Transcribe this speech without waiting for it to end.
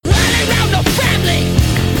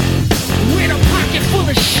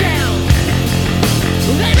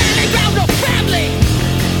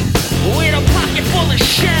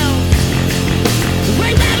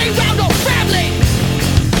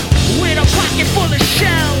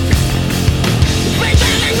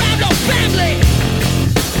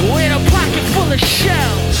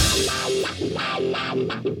show. Come with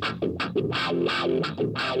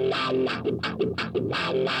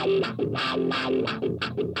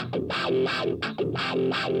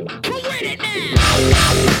it now. Come with it now.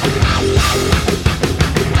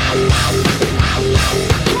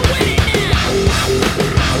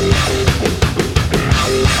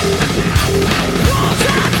 Walls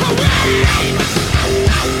are parade.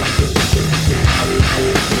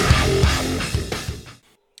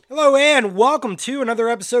 Hello and welcome to another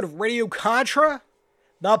episode of Radio Contra,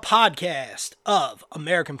 the podcast of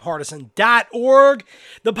AmericanPartisan.org,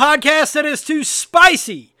 the podcast that is too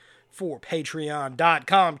spicy for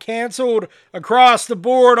Patreon.com, canceled across the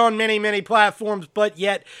board on many, many platforms, but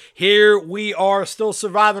yet here we are still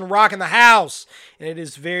surviving, rocking the house, and it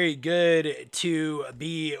is very good to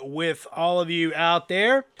be with all of you out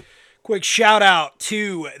there. Quick shout out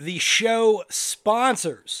to the show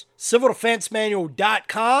sponsors,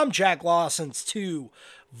 CivilDefenseManual.com, Jack Lawson's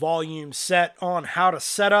 2-volume set on how to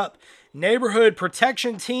set up neighborhood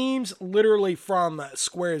protection teams, literally from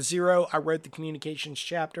square zero. I wrote the communications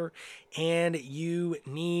chapter, and you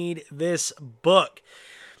need this book.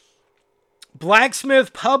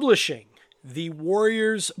 Blacksmith Publishing, the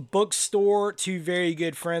Warriors bookstore, two very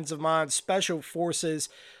good friends of mine, Special Forces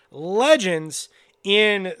legends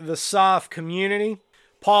in the SOF community.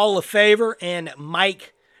 Paul LaFavor and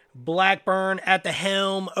Mike Blackburn at the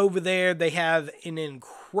helm over there. They have an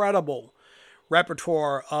incredible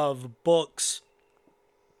repertoire of books.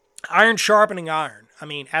 Iron Sharpening Iron, I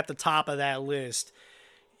mean, at the top of that list.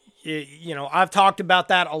 I've talked about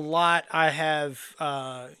that a lot. I have,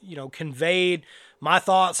 conveyed my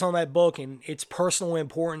thoughts on that book and its personal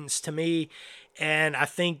importance to me. And I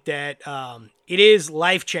think that it is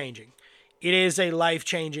life-changing. It is a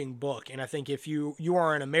life-changing book, and I think if you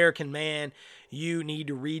are an American man, you need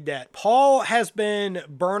to read that. Paul has been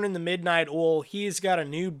burning the midnight oil. He's got a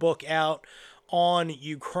new book out on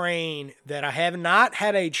Ukraine that I have not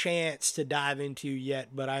had a chance to dive into yet,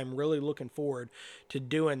 but I'm really looking forward to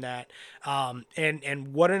doing that.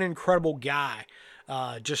 And what an incredible guy.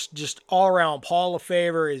 Just all around. Paul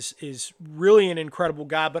LaFavor is really an incredible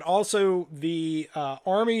guy, but also the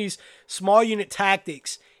Army's Small Unit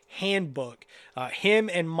Tactics Handbook. Him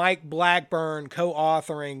and Mike Blackburn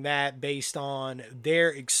co-authoring that based on their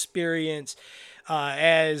experience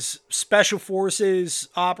as Special Forces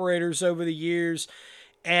operators over the years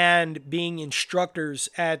and being instructors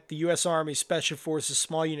at the U.S. Army Special Forces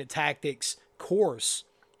Small Unit Tactics course,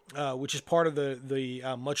 which is part of the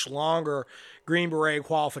much longer Green Beret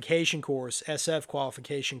qualification course, SF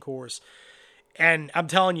qualification course. And I'm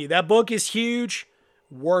telling you, that book is huge,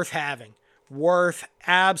 worth having.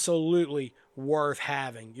 Absolutely worth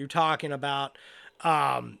having. You're talking about,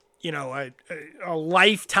 a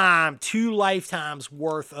lifetime, 2 lifetimes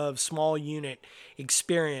worth of small unit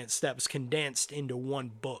experience that was condensed into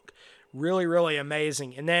one book. Really, really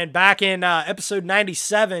amazing. And then back in episode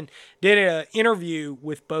 97, did an interview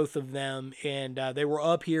with both of them, and they were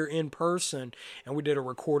up here in person, and we did a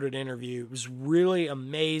recorded interview. It was really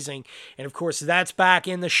amazing. And of course, that's back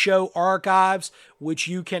in the show archives, which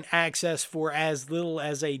you can access for as little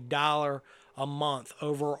as $1 a month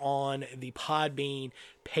over on the Podbean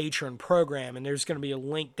patron program. And there's going to be a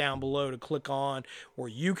link down below to click on where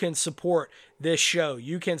you can support this show.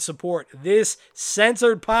 You can support this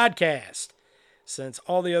censored podcast. Since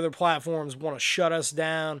all the other platforms want to shut us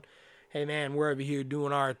down, hey man, we're over here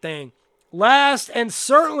doing our thing. Last and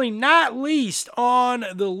certainly not least on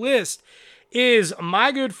the list is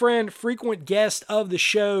my good friend, frequent guest of the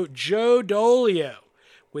show, Joe Dolio,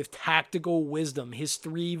 with Tactical Wisdom, his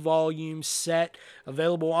 3-volume set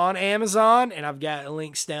available on Amazon, and I've got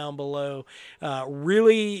links down below.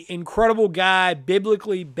 Really incredible guy,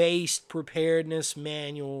 biblically based preparedness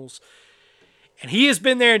manuals. And he has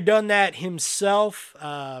been there and done that himself.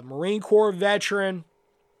 Marine Corps veteran,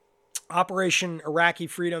 Operation Iraqi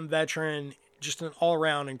Freedom veteran, just an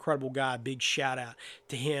all-around incredible guy. Big shout out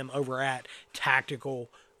to him over at Tactical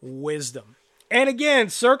Wisdom. And again,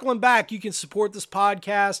 circling back, you can support this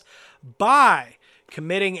podcast by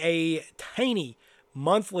committing a tiny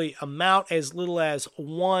monthly amount as little as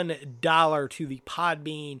 $1 to the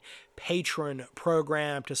Podbean patron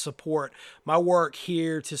program to support my work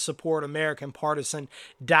here, to support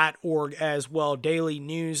AmericanPartisan.org as well. Daily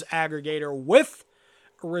news aggregator with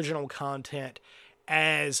original content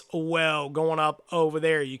as well going up over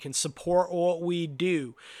there. You can support what we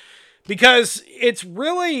do because it's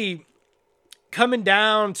really coming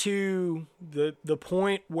down to the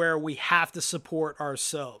point where we have to support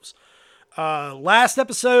ourselves. Last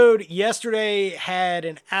episode yesterday had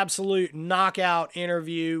an absolute knockout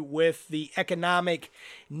interview with the economic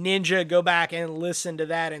ninja. Go back and listen to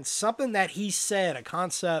that. And something that he said, a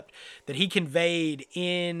concept that he conveyed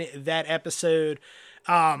in that episode,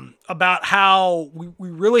 about how we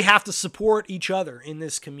really have to support each other in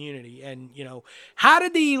this community. And, how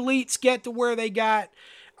did the elites get to where they got?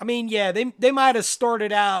 I mean, yeah, they might have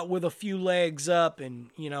started out with a few legs up and,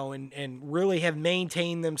 and really have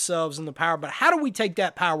maintained themselves in the power. But how do we take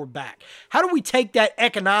that power back? How do we take that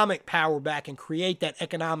economic power back and create that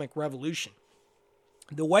economic revolution?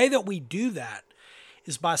 The way that we do that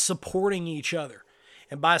is by supporting each other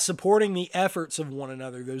and by supporting the efforts of one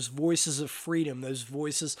another, those voices of freedom, those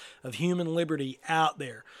voices of human liberty out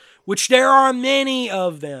there, which there are many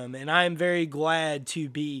of them. And I am very glad to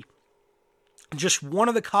be just one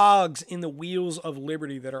of the cogs in the wheels of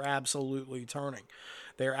liberty that are absolutely turning.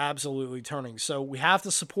 They're absolutely turning. So we have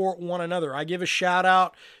to support one another. I give a shout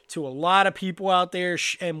out to a lot of people out there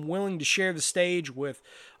and willing to share the stage with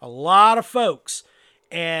a lot of folks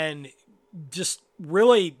and just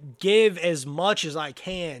really give as much as I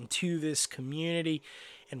can to this community.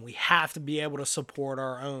 And we have to be able to support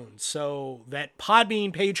our own. So that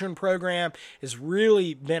Podbean patron program has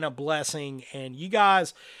really been a blessing. And you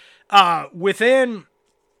guys, within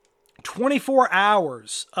 24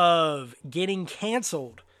 hours of getting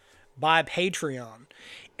canceled by Patreon,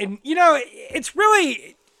 and it's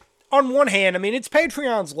really, on one hand, I mean, it's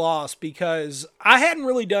Patreon's loss because I hadn't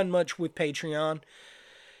really done much with Patreon.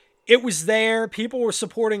 It was there. People were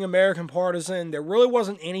supporting American Partisan. There really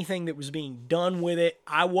wasn't anything that was being done with it.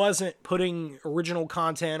 I wasn't putting original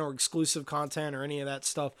content or exclusive content or any of that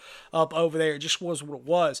stuff up over there. It just was what it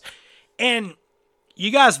was. And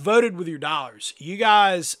you guys voted with your dollars. You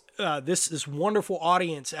guys, this wonderful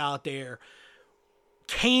audience out there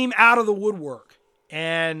came out of the woodwork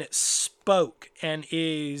and spoke and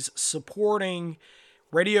is supporting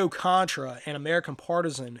Radio Contra and American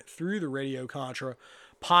Partisan through the Radio Contra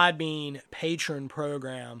Podbean patron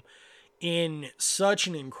program in such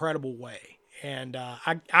an incredible way. And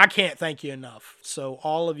I can't thank you enough. So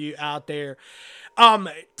all of you out there,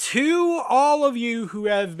 to all of you who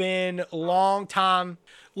have been long-time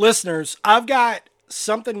listeners, I've got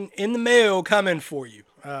something in the mail coming for you.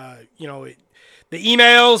 The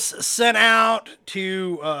emails sent out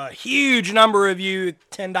to a huge number of you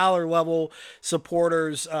 $10 level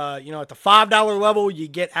supporters. At the $5 level, you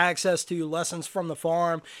get access to Lessons from the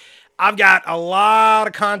Farm. I've got a lot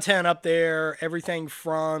of content up there, everything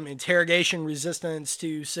from interrogation resistance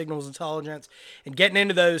to signals intelligence and getting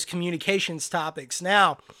into those communications topics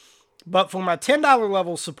now. But for my $10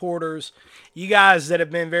 level supporters, you guys that have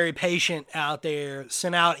been very patient out there,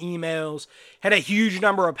 sent out emails, had a huge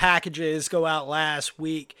number of packages go out last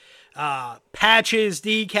week. Patches,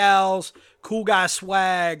 decals, cool guy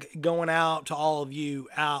swag going out to all of you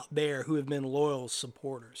out there who have been loyal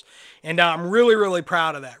supporters. And I'm really, really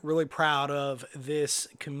proud of that. Really proud of this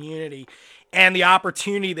community and the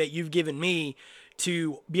opportunity that you've given me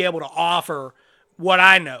to be able to offer what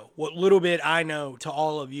I know, what little bit I know to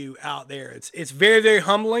all of you out there. It's very, very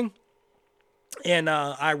humbling. And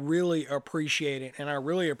I really appreciate it. And I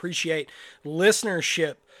really appreciate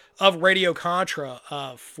listenership of Radio Contra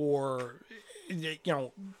for,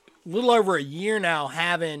 a little over a year now,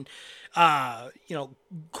 having,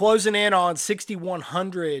 closing in on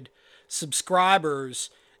 6,100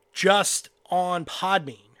 subscribers just on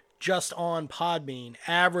Podbean.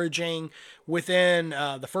 Averaging within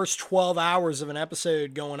the first 12 hours of an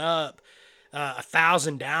episode going up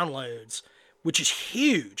 1,000 downloads, which is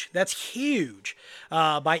huge. That's huge.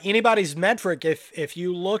 By anybody's metric, if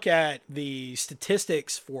you look at the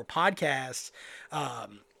statistics for podcasts,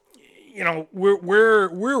 we're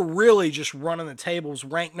really just running the tables.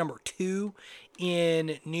 Ranked number 2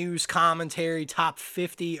 in news commentary, top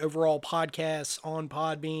 50 overall podcasts on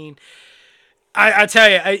Podbean. I tell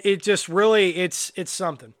you, it just really, it's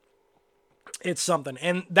something. It's something.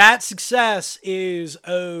 And that success is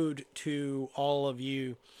owed to all of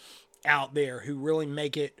you out there who really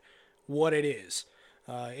make it what it is.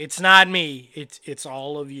 It's not me. It's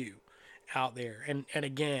all of you out there. And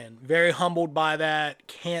again, very humbled by that.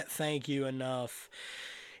 Can't thank you enough.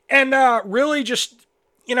 And really just,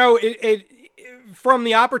 from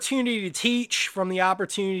the opportunity to teach, from the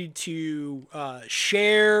opportunity to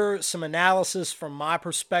share some analysis from my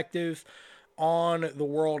perspective on the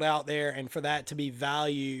world out there, and for that to be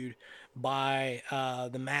valued by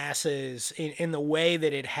the masses in the way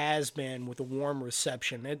that it has been with a warm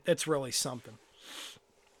reception, it's really something.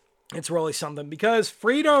 It's really something, because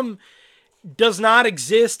freedom does not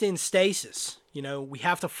exist in stasis. We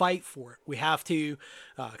have to fight for it. We have to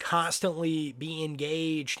constantly be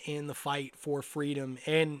engaged in the fight for freedom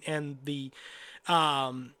and the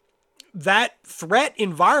that threat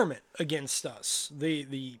environment against us,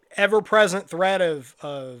 the ever present threat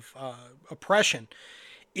of oppression,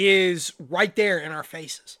 is right there in our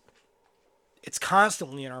faces. It's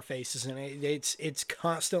constantly in our faces, and it's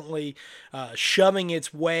constantly shoving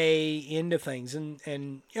its way into things,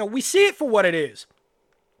 and we see it for what it is.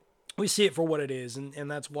 We see it for what it is,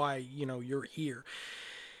 and that's why you're here.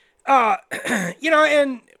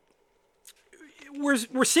 And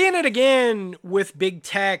we're seeing it again with big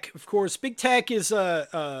tech. Of course, big tech is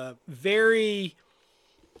a very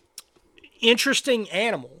interesting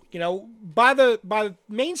animal. By the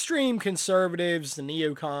mainstream conservatives, the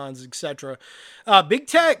neocons, etc. Big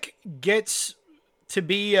tech gets to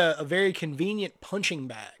be a very convenient punching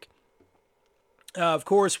bag. Of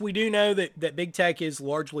course, we do know that big tech is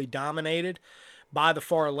largely dominated by the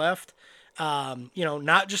far left.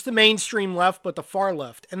 Not just the mainstream left, but the far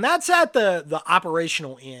left. And that's at the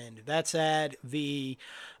operational end. That's at the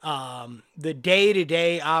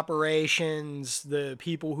day-to-day operations, the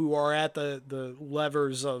people who are at the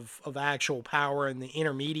levers of actual power and the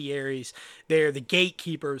intermediaries. They're the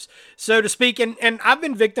gatekeepers, so to speak. And I've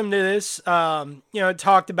been victim to this.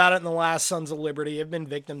 Talked about it in the last Sons of Liberty. I've been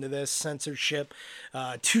victim to this censorship.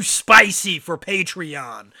 Too spicy for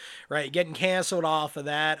Patreon, right? Getting canceled off of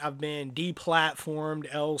that. I've been deplatformed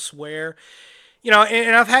elsewhere.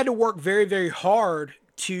 And I've had to work very, very hard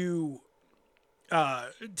to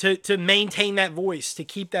maintain that voice, to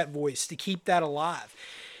keep that voice, to keep that alive.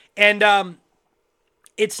 And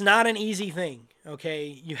it's not an easy thing, okay?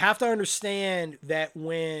 You have to understand that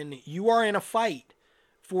when you are in a fight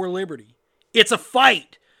for liberty, it's a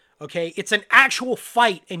fight, okay? It's an actual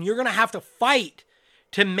fight, and you're going to have to fight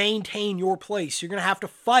to maintain your place. You're going to have to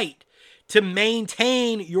fight to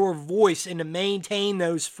maintain your voice and to maintain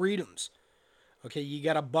those freedoms. Okay, you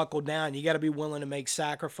got to buckle down. You got to be willing to make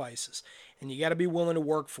sacrifices, and you got to be willing to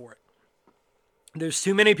work for it. There's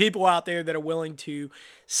too many people out there that are willing to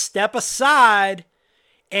step aside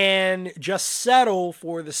and just settle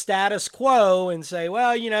for the status quo and say,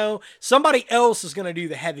 well, somebody else is going to do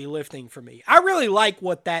the heavy lifting for me. I really like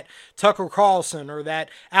what that Tucker Carlson or that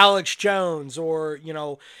Alex Jones or,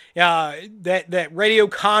 that Radio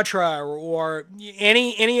Contra or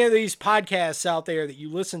any of these podcasts out there that you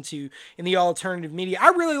listen to in the alternative media.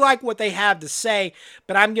 I really like what they have to say,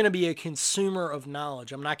 but I'm going to be a consumer of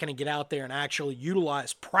knowledge. I'm not going to get out there and actually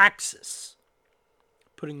utilize praxis,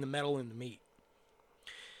 putting the metal in the meat.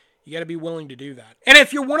 You got to be willing to do that. And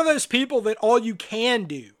if you're one of those people that all you can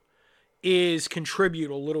do is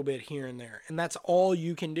contribute a little bit here and there, and that's all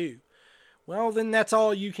you can do, well, then that's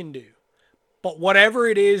all you can do. But whatever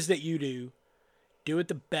it is that you do it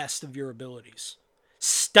the best of your abilities.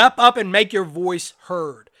 Step up and make your voice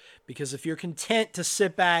heard. Because if you're content to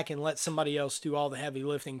sit back and let somebody else do all the heavy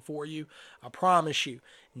lifting for you, I promise you,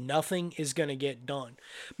 nothing is going to get done.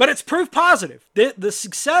 But it's proof positive. The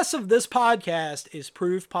success of this podcast is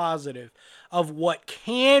proof positive of what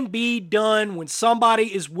can be done when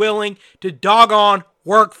somebody is willing to doggone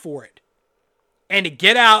work for it. And to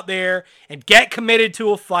get out there and get committed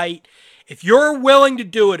to a fight. If you're willing to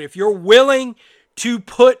do it, if you're willing to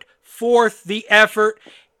put forth the effort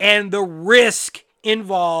and the risk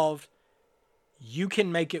involved, you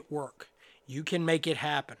can make it work. You can make it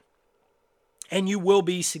happen. And you will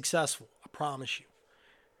be successful. I promise you.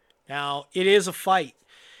 Now, it is a fight.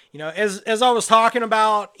 As I was talking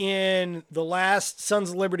about in the last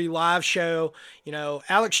Sons of Liberty live show,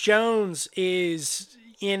 Alex Jones is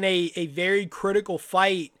in a very critical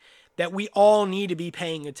fight that we all need to be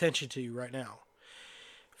paying attention to right now.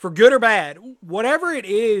 For good or bad, whatever it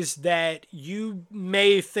is that you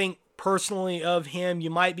may think personally of him, you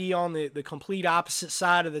might be on the complete opposite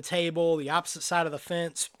side of the table, the opposite side of the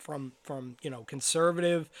fence from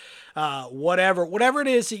conservative, whatever it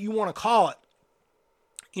is that you want to call it.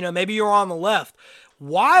 Maybe you're on the left.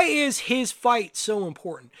 Why is his fight so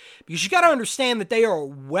important? Because you got to understand that they are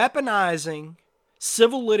weaponizing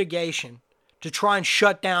civil litigation to try and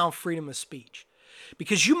shut down freedom of speech.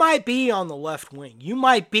 Because you might be on the left wing. You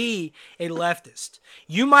might be a leftist.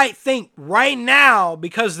 You might think right now,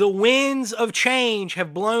 because the winds of change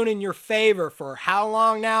have blown in your favor for how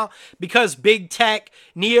long now? Because big tech,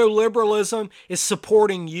 neoliberalism is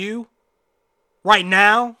supporting you right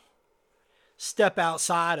now. Step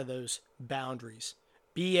outside of those boundaries.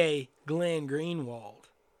 Be a Glenn Greenwald,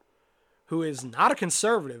 who is not a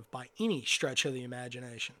conservative by any stretch of the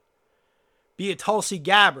imagination. Be a Tulsi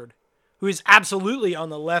Gabbard, who is absolutely on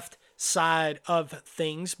the left side of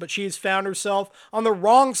things, but she has found herself on the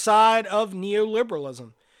wrong side of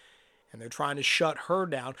neoliberalism. And they're trying to shut her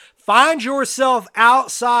down. Find yourself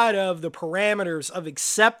outside of the parameters of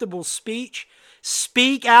acceptable speech.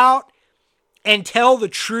 Speak out and tell the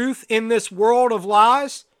truth in this world of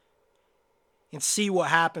lies. And see what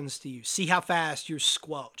happens to you. See how fast you're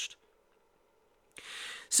squelched.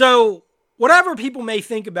 So, whatever people may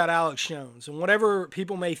think about Alex Jones and whatever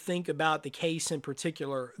people may think about the case in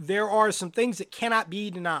particular, there are some things that cannot be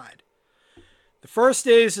denied. The first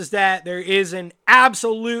is that there is an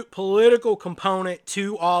absolute political component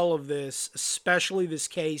to all of this, especially this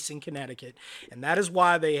case in Connecticut. And that is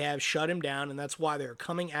why they have shut him down, and that's why they're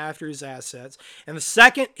coming after his assets. And the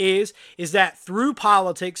second is that through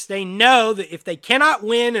politics, they know that if they cannot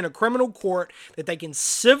win in a criminal court, that they can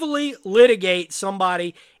civilly litigate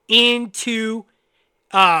somebody into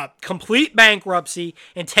complete bankruptcy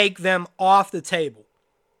and take them off the table.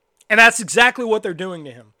 And that's exactly what they're doing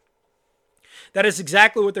to him. That is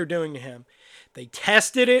exactly what they're doing to him. They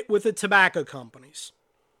tested it with the tobacco companies.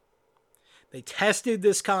 They tested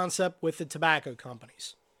this concept with the tobacco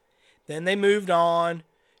companies. Then they moved on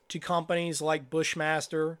to companies like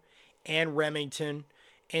Bushmaster and Remington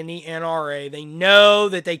and the NRA. They know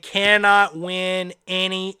that they cannot win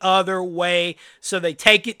any other way, so they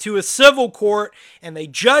take it to a civil court and they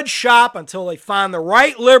judge shop until they find the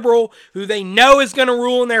right liberal who they know is going to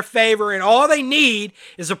rule in their favor, and all they need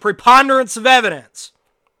is a preponderance of evidence.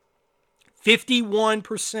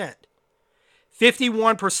 51%.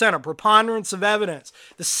 51%, a preponderance of evidence.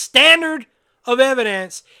 The standard of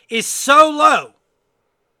evidence is so low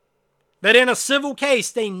that in a civil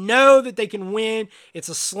case, they know that they can win. It's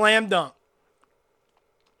a slam dunk.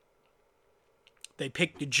 They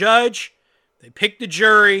pick the judge, they pick the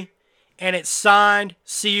jury, and it's signed,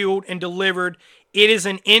 sealed, and delivered. It is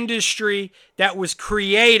an industry that was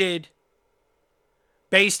created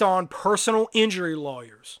based on personal injury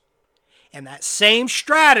lawyers. And that same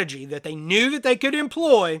strategy that they knew that they could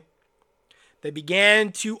employ, they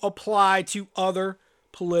began to apply to other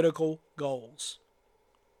political goals.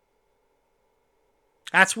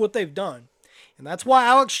 That's what they've done. And that's why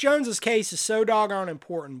Alex Jones's case is so doggone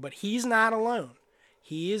important. But he's not alone.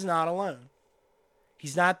 He is not alone.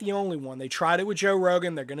 He's not the only one. They tried it with Joe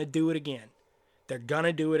Rogan. They're going to do it again. They're going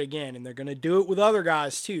to do it again. And they're going to do it with other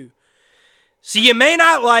guys too. So you may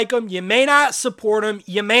not like them. You may not support them.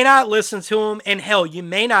 You may not listen to them. And hell, you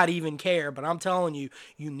may not even care. But I'm telling you,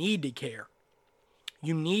 you need to care.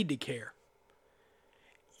 You need to care.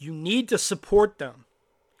 You need to support them.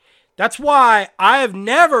 That's why I have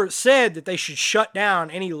never said that they should shut down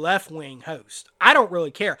any left-wing host. I don't really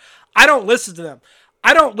care. I don't listen to them.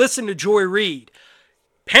 I don't listen to Joy Reid.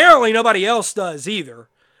 Apparently nobody else does either.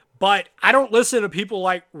 But I don't listen to people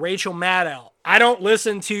like Rachel Maddow. I don't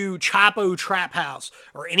listen to Chapo Trap House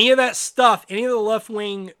or any of that stuff, any of the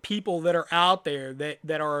left-wing people that are out there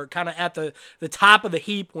that are kind of at the top of the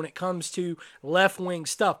heap when it comes to left-wing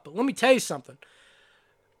stuff. But let me tell you something.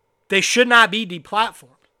 They should not be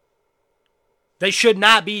deplatformed. They should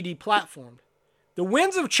not be deplatformed. The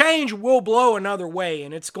winds of change will blow another way,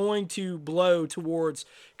 and it's going to blow towards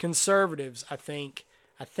conservatives, I think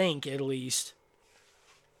at least.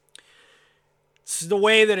 It's the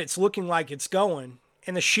way that it's looking like it's going,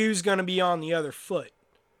 and the shoe's going to be on the other foot.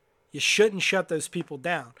 You shouldn't shut those people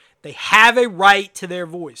down. They have a right to their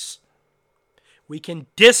voice. We can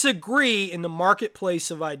disagree in the marketplace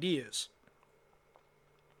of ideas.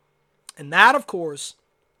 And that, of course,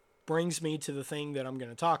 brings me to the thing that I'm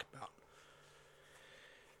going to talk about.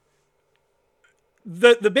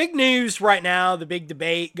 The big news right now, the big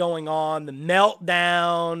debate going on, the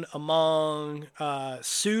meltdown among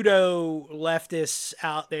pseudo-leftists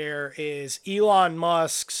out there is Elon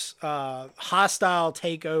Musk's hostile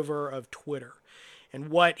takeover of Twitter and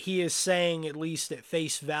what he is saying, at least at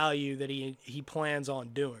face value, that he plans on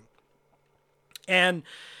doing. And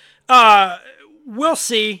we'll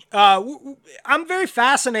see. I'm very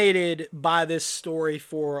fascinated by this story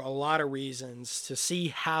for a lot of reasons, to see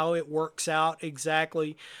how it works out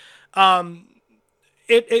exactly.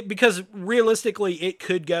 Because realistically, it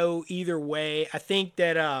could go either way. I think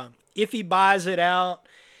that if he buys it out,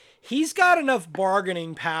 he's got enough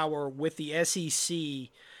bargaining power with the SEC,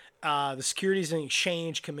 the Securities and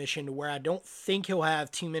Exchange Commission, to where I don't think he'll have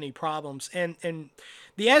too many problems. And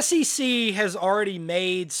the SEC has already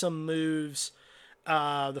made some moves.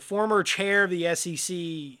 The former chair of the SEC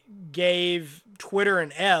gave Twitter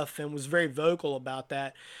an F and was very vocal about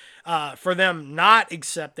that, for them not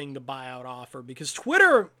accepting the buyout offer, because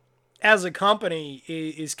Twitter as a company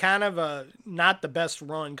is kind of a not the best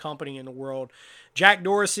run company in the world. Jack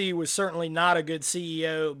Dorsey was certainly not a good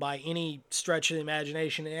CEO by any stretch of the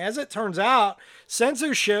imagination. And as it turns out,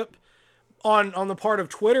 censorship on the part of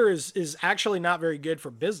Twitter is actually not very good for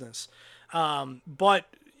business. But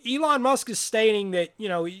Elon Musk is stating that,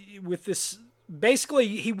 with this, basically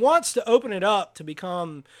he wants to open it up to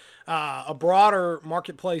become a broader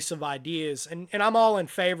marketplace of ideas, and I'm all in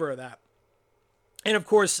favor of that. And of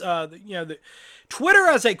course, the Twitter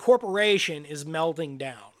as a corporation is melting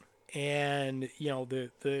down, and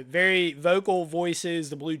the very vocal voices,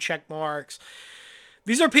 the blue check marks,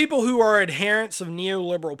 these are people who are adherents of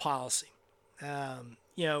neoliberal policy.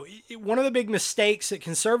 One of the big mistakes that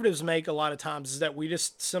conservatives make a lot of times is that we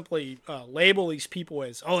just simply label these people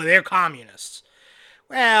as, oh, they're communists.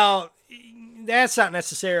 Well, that's not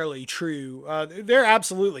necessarily true. They're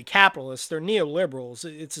absolutely capitalists. They're neoliberals.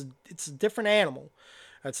 It's a different animal.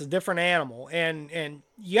 It's a different animal, and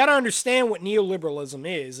you got to understand what neoliberalism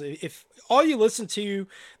is. If all you listen to,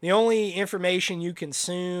 the only information you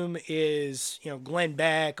consume is Glenn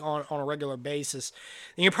Beck on a regular basis,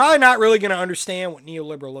 then you're probably not really going to understand what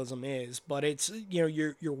neoliberalism is. But it's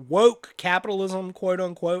your woke capitalism, quote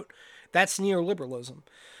unquote. That's neoliberalism.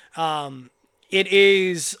 It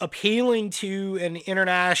is appealing to an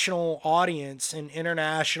international audience, an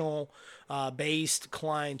international based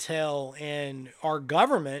clientele, and our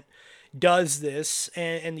government does this,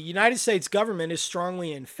 and the United States government is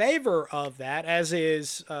strongly in favor of that, as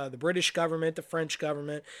is the British government, the French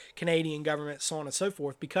government, Canadian government, so on and so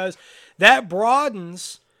forth, because that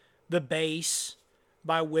broadens the base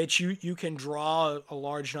by which you can draw a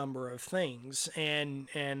large number of things, and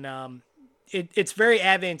it's very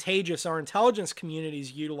advantageous. Our intelligence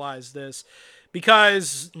communities utilize this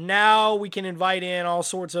because now we can invite in all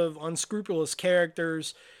sorts of unscrupulous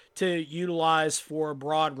characters to utilize for a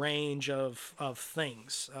broad range of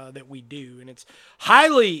things that we do. And it's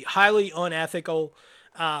highly, highly unethical,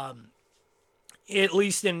 at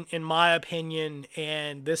least in my opinion.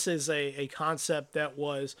 And this is a concept that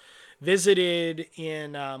was visited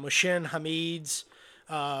in Mohsin Hamid's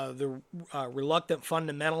The Reluctant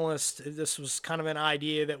Fundamentalist. This was kind of an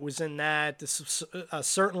idea that was in that. This was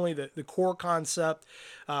certainly the core concept.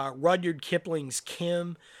 Rudyard Kipling's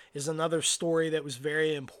Kim is another story that was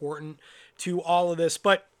very important to all of this.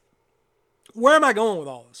 But where am I going with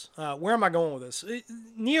all this?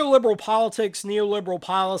 Neoliberal politics, neoliberal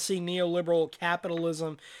policy, neoliberal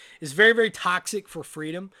capitalism is very, very toxic for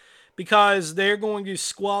freedom because they're going to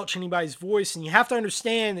squelch anybody's voice. And you have to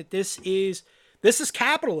understand that this is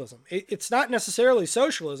capitalism. It's not necessarily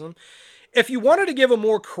socialism. If you wanted to give a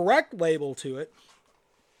more correct label to it,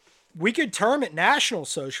 we could term it national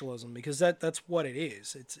socialism because that's what it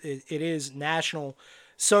is. It is national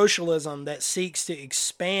socialism that seeks to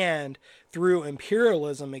expand through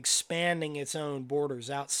imperialism, expanding its own borders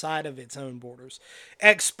outside of its own borders,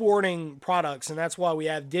 exporting products. And that's why we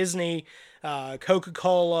have Disney,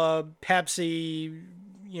 Coca-Cola, Pepsi,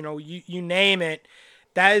 you name it.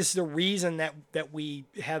 That is the reason that we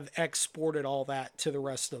have exported all that to the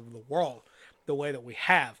rest of the world the way that we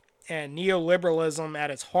have. And neoliberalism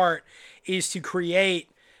at its heart is to create,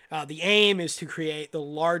 the aim is to create the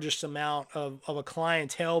largest amount of a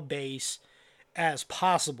clientele base as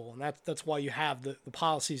possible. And that's why you have the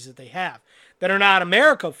policies that they have that are not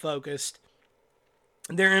America focused,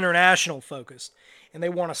 they're international focused. And they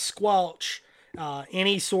want to squelch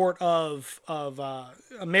any sort of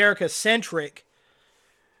America centric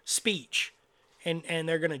speech, and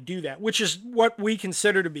they're going to do that, which is what we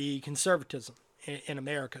consider to be conservatism in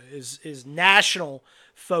America, is national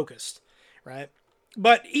focused, right?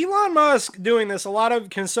 But Elon Musk doing this, a lot of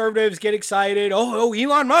conservatives get excited. Oh,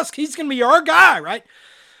 Elon Musk, he's going to be our guy, right?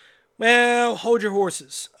 Well, hold your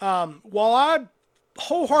horses. While I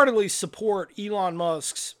wholeheartely support Elon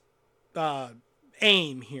Musk's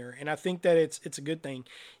aim here, and I think that it's a good thing,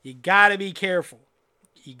 you got to be careful.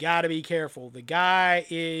 You got to be careful. The guy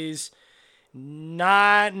is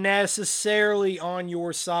not necessarily on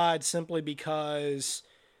your side simply because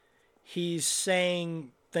he's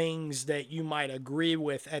saying things that you might agree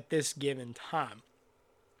with at this given time.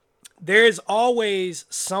 There is always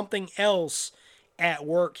something else at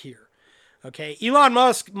work here. Okay, Elon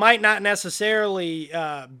Musk might not necessarily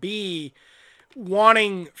be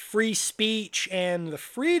wanting free speech and the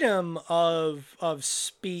freedom of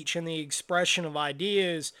speech and the expression of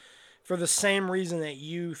ideas for the same reason that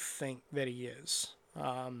you think that he is.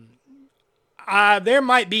 There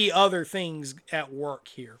might be other things at work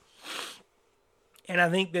here. And I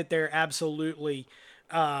think that there absolutely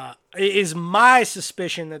is my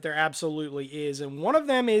suspicion that there absolutely is. And one of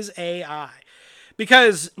them is AI.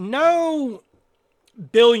 Because no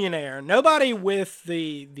billionaire, nobody with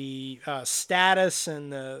the status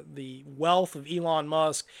and the wealth of Elon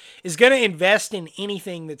Musk is going to invest in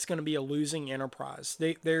anything that's going to be a losing enterprise.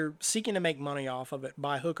 They're seeking to make money off of it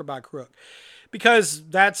by hook or by crook, because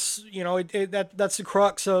that's that's the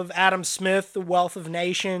crux of Adam Smith, The Wealth of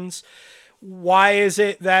Nations. Why is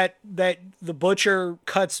it that the butcher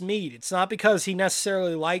cuts meat? It's not because he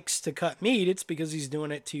necessarily likes to cut meat. It's because he's doing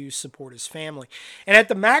it to support his family. And at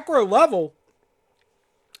the macro level,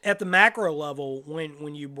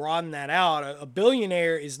 when you broaden that out, a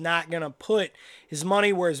billionaire is not going to put his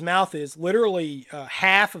money where his mouth is, literally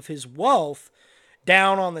half of his wealth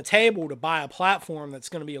down on the table to buy a platform that's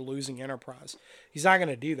going to be a losing enterprise. He's not going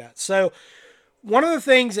to do that. So one of the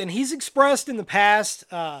things, and he's expressed in the past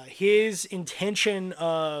his intention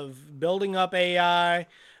of building up AI,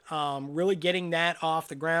 really getting that off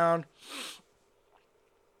the ground,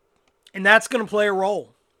 and that's going to play a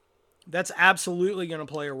role. That's absolutely going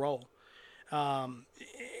to play a role. AI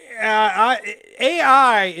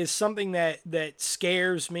is something that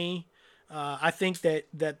scares me. I think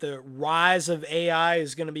that the rise of AI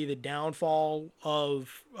is going to be the downfall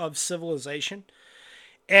of civilization.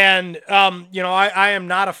 And, I am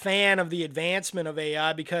not a fan of the advancement of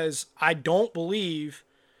AI because I don't believe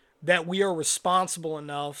that we are responsible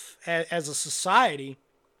enough as a society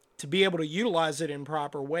to be able to utilize it in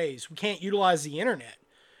proper ways. We can't utilize the internet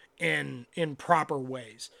in proper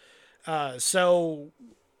ways. So,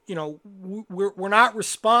 we're not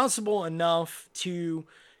responsible enough to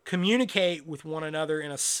communicate with one another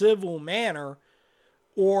in a civil manner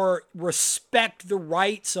or respect the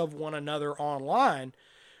rights of one another online.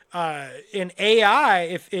 In AI,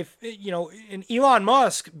 if in Elon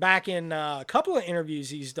Musk, back in a couple of interviews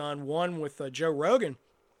he's done, one with Joe Rogan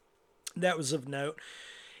that was of note,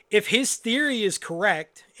 if his theory is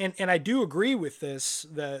correct, and I do agree with this,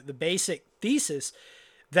 the basic thesis,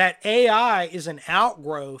 that AI is an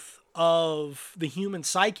outgrowth of the human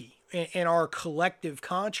psyche and our collective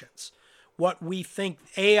conscience. What we think,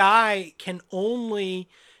 AI can only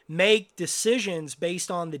make decisions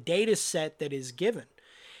based on the data set that is given.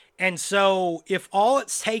 And so if all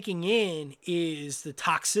it's taking in is the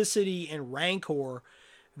toxicity and rancor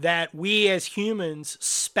that we as humans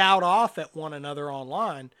spout off at one another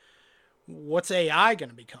online, what's AI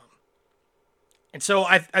going to become? And so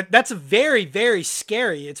that's a very, very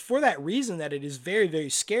scary. It's for that reason that it is very, very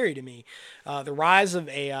scary to me. The rise of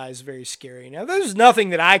AI is very scary. Now, there's nothing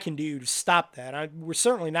that I can do to stop that. We're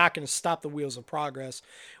certainly not going to stop the wheels of progress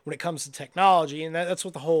when it comes to technology. And that's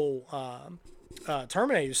what the whole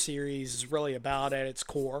Terminator series is really about at its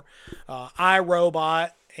core.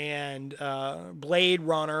 iRobot and Blade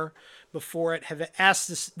Runner before it have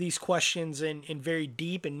asked these questions in very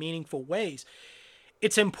deep and meaningful ways.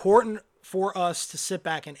 It's important for us to sit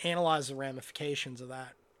back and analyze the ramifications of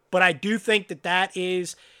that. But I do think that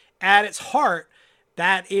is, at its heart,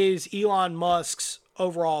 that is Elon Musk's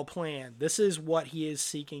overall plan. This is what he is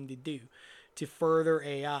seeking to do, to further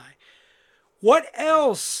AI. What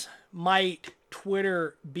else might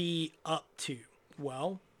Twitter be up to?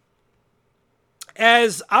 Well,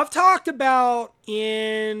 as I've talked about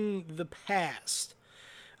in the past,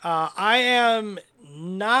 I am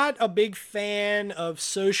not a big fan of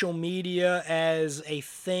social media as a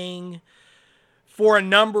thing for a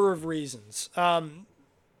number of reasons. One,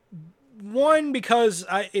 because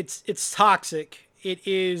it's toxic. It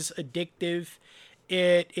is addictive.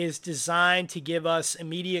 It is designed to give us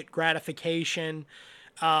immediate gratification.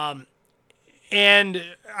 And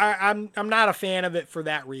I'm not a fan of it for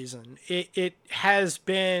that reason. It has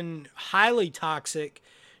been highly toxic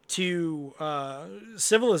to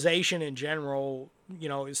civilization in general,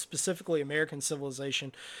 specifically American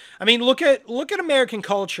civilization. I mean, look at American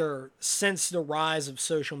culture since the rise of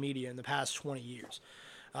social media in the past 20 years.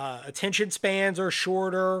 Attention spans are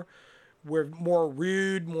shorter. We're more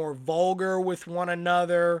rude, more vulgar with one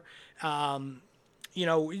another.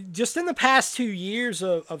 Just in the past 2 years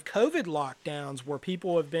of COVID lockdowns, where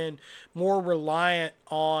people have been more reliant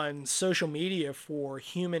on social media for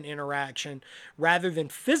human interaction rather than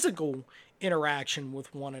physical interaction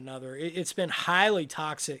with one another, it's been highly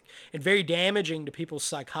toxic and very damaging to people's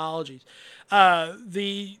psychologies.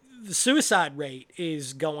 The suicide rate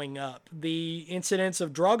is going up. The incidence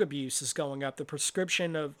of drug abuse is going up. The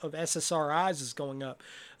prescription of SSRIs is going up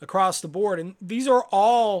across the board. And these are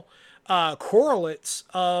all correlates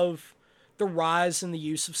of the rise in the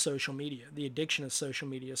use of social media, the addiction of social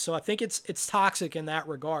media. So I think it's toxic in that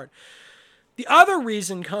regard. The other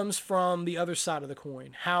reason comes from the other side of the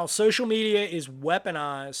coin, how social media is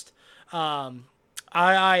weaponized.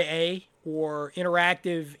 IIA or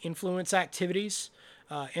interactive influence activities,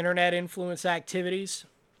 internet influence activities.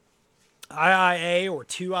 IIA or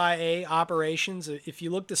 2IA operations. If you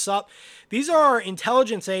look this up, these are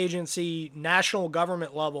intelligence agency, national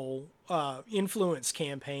government level influence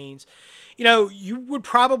campaigns. You know, you would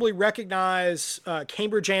probably recognize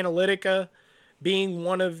Cambridge Analytica being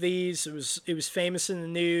one of these. It was famous in the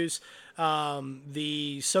news.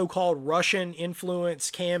 The so-called Russian influence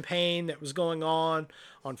campaign that was going on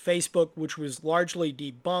Facebook, which was largely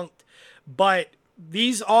debunked, but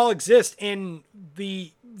these all exist, and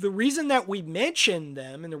the reason that we mention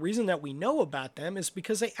them and the reason that we know about them is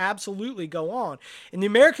because they absolutely go on. And the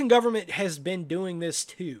American government has been doing this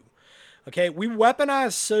too. Okay, we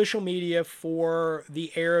weaponize social media for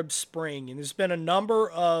the Arab Spring, and there's been a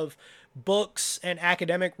number of books and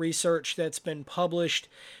academic research that's been published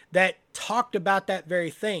that talked about that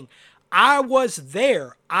very thing. I was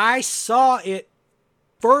there. I saw it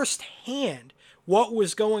firsthand, what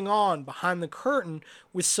was going on behind the curtain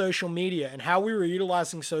with social media and how we were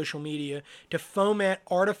utilizing social media to foment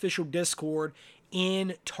artificial discord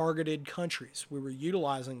in targeted countries. We were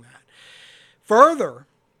utilizing that. Further,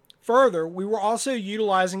 we were also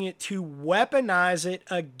utilizing it to weaponize it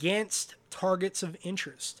against targets of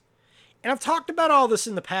interest. And I've talked about all this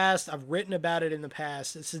in the past. I've written about it in the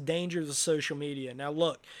past. It's the dangers of social media. Now,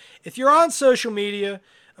 look, if you're on social media,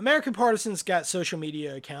 American Partisans got social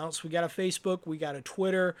media accounts. We got a Facebook. We got a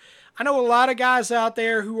Twitter. I know a lot of guys out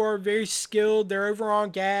there who are very skilled. They're over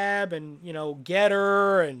on Gab and,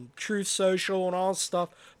 Getter and Truth Social and all this stuff,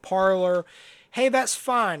 Parler. Hey, that's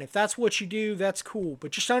fine. If that's what you do, that's cool.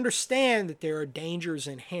 But just understand that there are dangers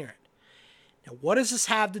inherent. Now, what does this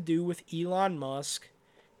have to do with Elon Musk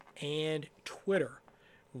and Twitter?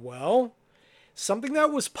 Well, something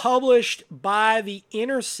that was published by The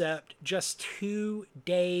Intercept just 2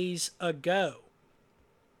 days ago.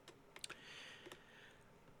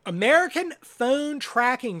 American phone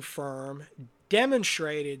tracking firm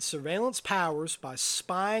demonstrated surveillance powers by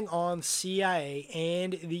spying on the CIA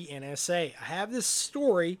and the NSA. I have this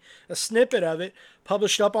story, a snippet of it,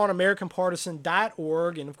 published up on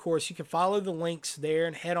AmericanPartisan.org, and of course you can follow the links there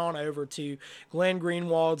and head on over to Glenn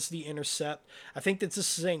Greenwald's The Intercept. I think that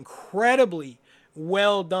this is an incredibly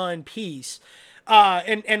well done piece,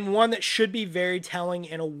 and one that should be very telling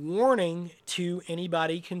and a warning to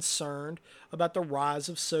anybody concerned about the rise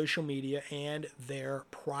of social media and their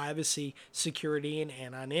privacy, security, and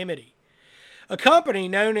anonymity. A company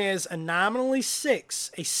known as Anomaly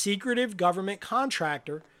 6, a secretive government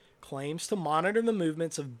contractor, claims to monitor the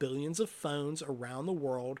movements of billions of phones around the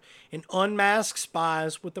world and unmask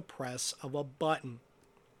spies with the press of a button.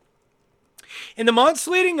 In the months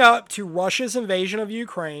leading up to Russia's invasion of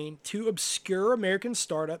Ukraine, two obscure American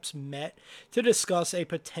startups met to discuss a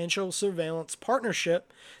potential surveillance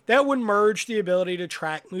partnership that would merge the ability to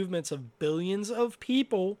track movements of billions of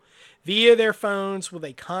people via their phones with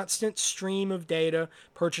a constant stream of data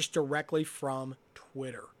purchased directly from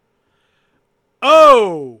Twitter.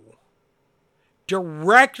 Oh!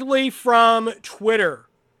 Directly from Twitter.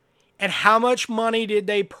 And how much money did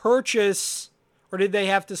they purchase, or did they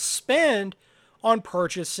have to spend on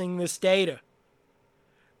purchasing this data?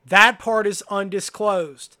 That part is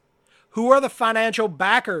undisclosed. Who are the financial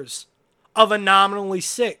backers of Anomaly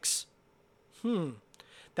 6?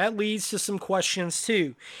 That leads to some questions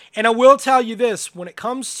too. And I will tell you this, when it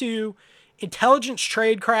comes to intelligence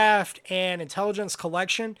tradecraft and intelligence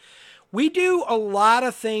collection, we do a lot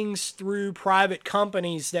of things through private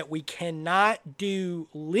companies that we cannot do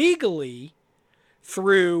legally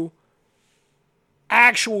through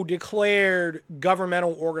actual declared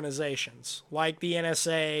governmental organizations like the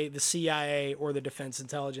NSA, the CIA, or the Defense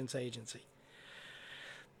Intelligence Agency.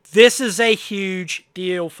 This is a huge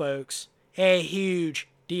deal, folks. A huge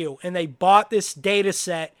deal. And they bought this data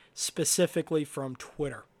set specifically from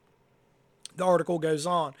Twitter. The article goes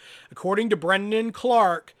on. According to Brendan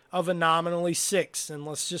Clark of Anomaly 6, and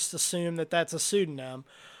let's just assume that that's a pseudonym,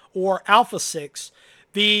 or Alpha 6,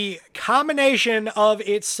 the combination of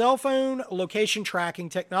its cell phone location tracking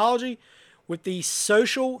technology with the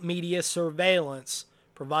social media surveillance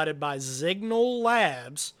provided by Signal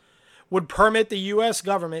Labs would permit the U.S.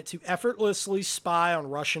 government to effortlessly spy on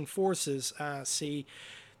Russian forces. See,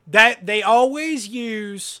 that they always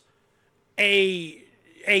use a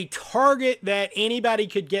target that anybody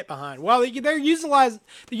could get behind. Well, they're utilizing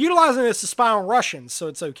this to spy on Russians, so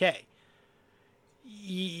it's okay.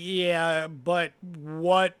 Yeah, but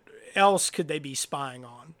what else could they be spying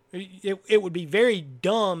on? It would be very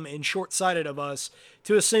dumb and short-sighted of us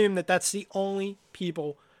to assume that that's the only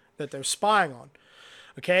people that they're spying on.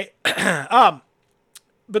 Okay?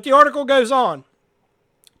 But the article goes on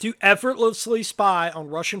to effortlessly spy on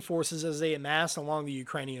Russian forces as they amass along the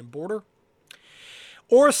Ukrainian border,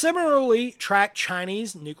 or similarly track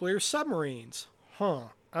Chinese nuclear submarines.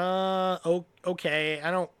 Okay.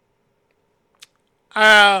 I don't.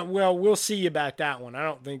 Well, we'll see about that one. I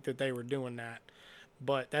don't think that they were doing that,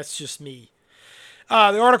 but that's just me.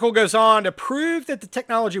 The article goes on to prove that the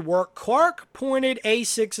technology worked. Clark pointed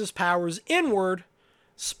A6's powers inward,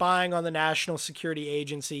 spying on the National Security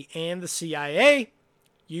Agency and the CIA,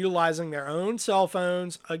 utilizing their own cell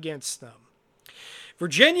phones against them.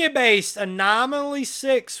 Virginia-based Anomaly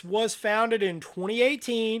 6 was founded in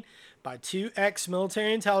 2018 by two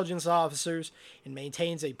ex-military intelligence officers and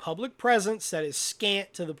maintains a public presence that is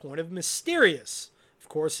scant to the point of mysterious. Of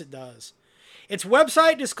course it does. Its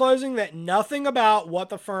website disclosing that nothing about what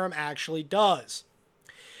the firm actually does.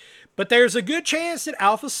 But there's a good chance that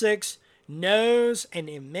Alpha 6 knows an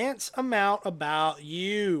immense amount about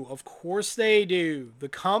you. Of course they do. The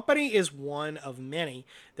company is one of many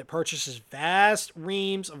that purchases vast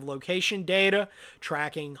reams of location data,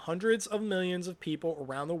 tracking hundreds of millions of people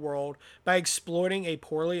around the world by exploiting a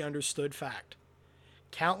poorly understood fact.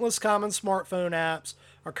 Countless common smartphone apps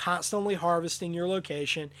are constantly harvesting your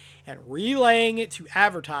location and relaying it to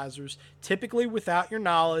advertisers, typically without your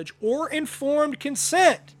knowledge or informed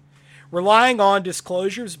consent, relying on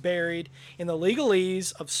disclosures buried in the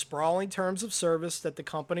legalese of sprawling terms of service that the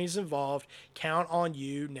companies involved count on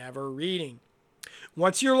you never reading.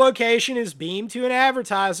 Once your location is beamed to an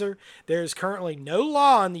advertiser, there is currently no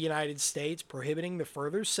law in the United States prohibiting the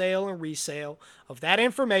further sale and resale of that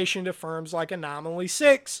information to firms like Anomaly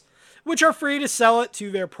 6, which are free to sell it to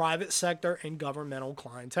their private sector and governmental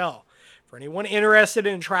clientele. For anyone interested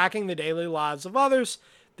in tracking the daily lives of others,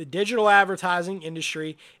 the digital advertising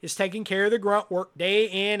industry is taking care of the grunt work day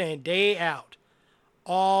in and day out.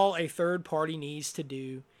 All a third party needs to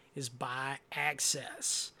do is buy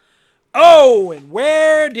access. Oh, and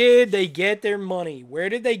where did they get their money? Where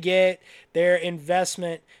did they get their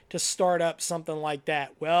investment to start up something like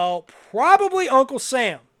that? Well, probably Uncle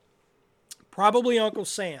Sam. Probably Uncle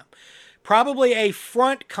Sam. Probably a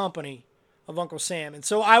front company of Uncle Sam. And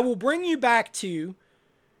so I will bring you back to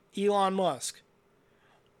Elon Musk.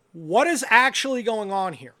 What is actually going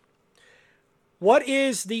on here? What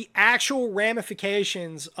is the actual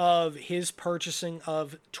ramifications of his purchasing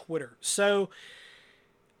of Twitter? So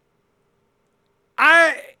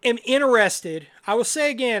I am interested, I will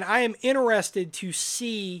say again, I am interested to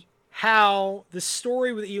see how the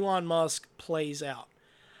story with Elon Musk plays out.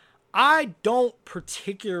 I don't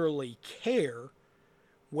particularly care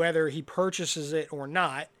whether he purchases it or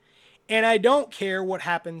not, and I don't care what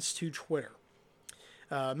happens to Twitter.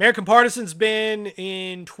 American Partisan's been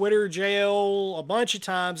in Twitter jail a bunch of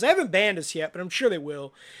times. They haven't banned us yet, but I'm sure they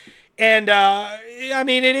will. And, I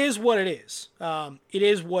mean, it is what it is. It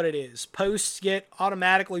is what it is. Posts get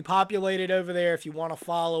automatically populated over there. If you want to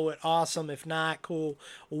follow it, awesome. If not, cool.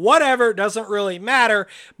 Whatever, doesn't really matter.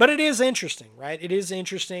 But it is interesting, right? It is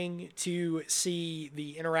interesting to see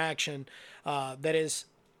the interaction that is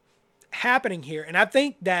happening here. And I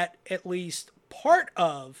think that at least part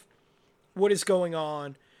of what is going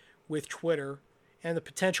on with Twitter and the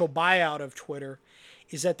potential buyout of Twitter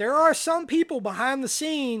is that there are some people behind the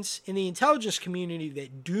scenes in the intelligence community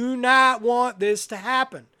that do not want this to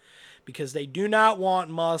happen because they do not want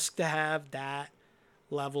Musk to have that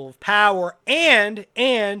level of power and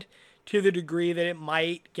to the degree that it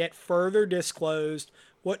might get further disclosed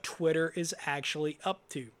what Twitter is actually up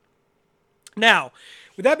to. Now,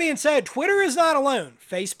 with that being said, Twitter is not alone.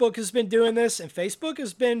 Facebook has been doing this, and Facebook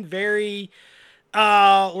has been very,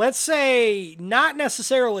 let's say, not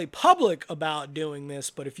necessarily public about doing this,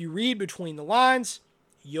 but if you read between the lines,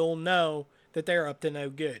 you'll know that they're up to no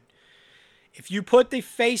good. If you put the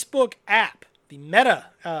Facebook app, the Meta,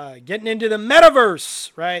 getting into the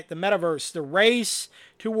metaverse, right? The metaverse, the race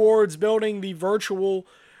towards building the virtual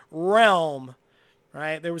realm,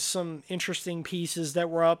 right? There was some interesting pieces that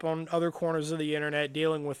were up on other corners of the internet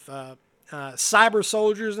dealing with cyber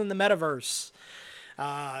soldiers in the metaverse.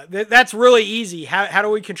 That's really easy. How do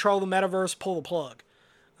we control the metaverse? Pull the plug.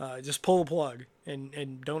 Just pull the plug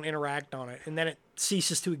and don't interact on it. And then it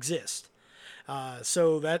ceases to exist.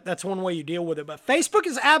 So that's one way you deal with it. But Facebook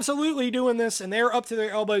is absolutely doing this, and they're up to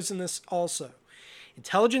their elbows in this also.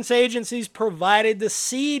 Intelligence agencies provided the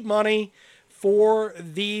seed money for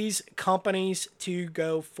these companies to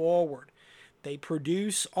go forward. They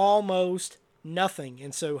produce almost nothing.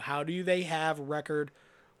 And so how do they have record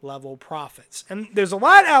level profits? And there's a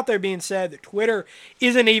lot out there being said that Twitter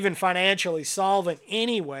isn't even financially solvent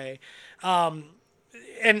anyway. And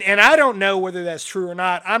I don't know whether that's true or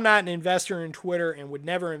not. I'm not an investor in Twitter and would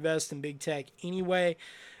never invest in big tech anyway.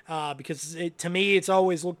 because to me, it's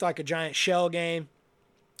always looked like a giant shell game.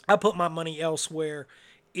 I put my money elsewhere.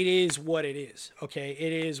 It is what it is. Okay,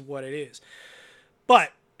 it is what it is.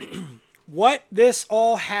 But what this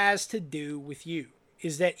all has to do with you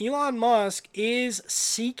is that Elon Musk is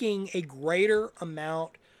seeking a greater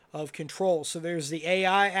amount of control. So there's the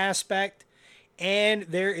AI aspect and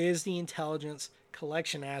there is the intelligence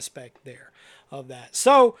collection aspect there of that.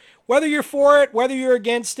 So whether you're for it, whether you're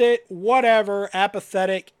against it, whatever,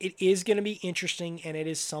 apathetic, it is going to be interesting and it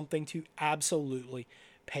is something to absolutely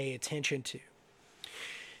pay attention to.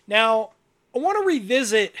 Now, I want to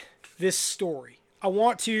revisit this story. I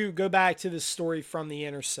want to go back to this story from The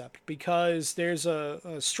Intercept because there's a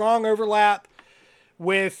strong overlap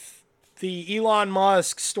with the Elon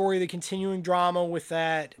Musk story, the continuing drama with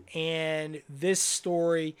that, and this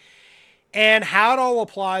story, and how it all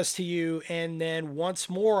applies to you. And then once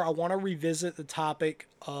more, I want to revisit the topic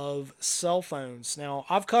of cell phones. Now,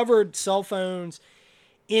 I've covered cell phones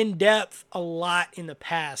in depth a lot in the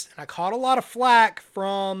past, and I caught a lot of flack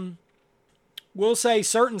from, we'll say,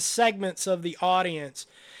 certain segments of the audience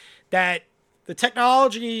that the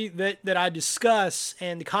technology that I discuss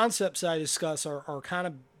and the concepts that I discuss are kind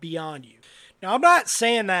of beyond you. Now, I'm not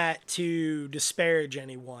saying that to disparage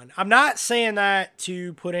anyone. I'm not saying that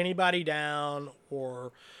to put anybody down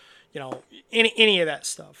or, any of that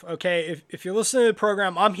stuff. Okay, if you're listening to the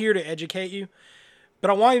program, I'm here to educate you, but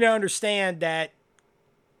I want you to understand that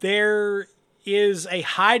there is a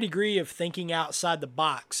high degree of thinking outside the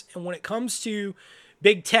box. And when it comes to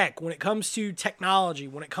big tech, when it comes to technology,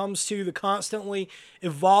 when it comes to the constantly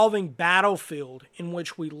evolving battlefield in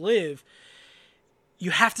which we live, you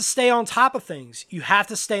have to stay on top of things. You have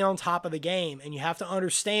to stay on top of the game. And you have to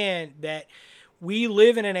understand that we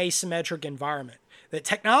live in an asymmetric environment, that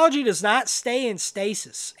technology does not stay in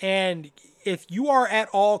stasis. And if you are at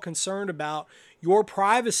all concerned about your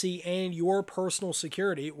privacy and your personal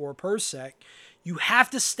security, or PERSEC, you have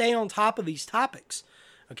to stay on top of these topics.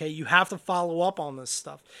 Okay, you have to follow up on this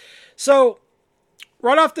stuff. So,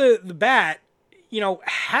 right off the bat,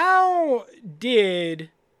 how did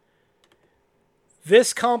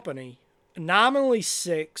this company, Anomaly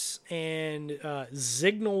 6 and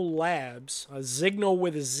Signal Labs, Signal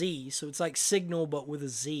with a Z, so it's like Signal but with a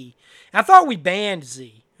Z. I thought we banned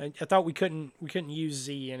Z. I thought we couldn't use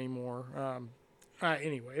Z anymore.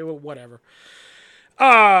 Anyway, whatever.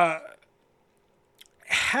 How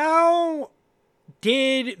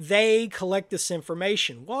did they collect this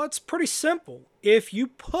information? Well, it's pretty simple. If you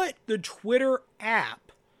put the Twitter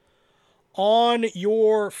app on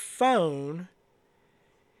your phone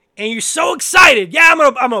and you're so excited, I'm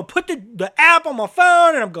gonna put the app on my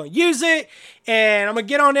phone and I'm gonna use it and I'm gonna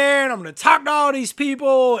get on there and I'm gonna talk to all these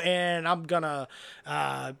people and I'm gonna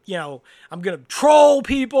I'm gonna troll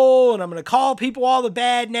people and I'm gonna call people all the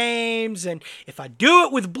bad names, and if I do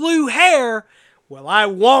it with blue hair, well, I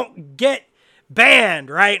won't get banned,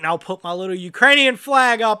 right? And I'll put my little Ukrainian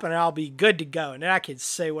flag up and I'll be good to go, and then I can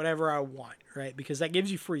say whatever I want, right? Because that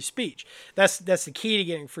gives you free speech. That's the key to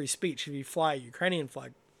getting free speech. If you fly a Ukrainian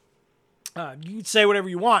flag, you can say whatever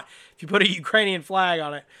you want if you put a Ukrainian flag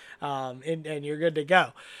on it, and you're good to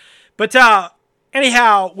go. But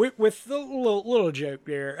anyhow, with the little joke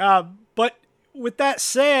there. But with that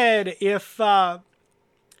said, if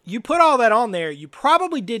you put all that on there, you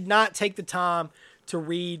probably did not take the time to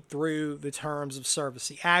read through the terms of service,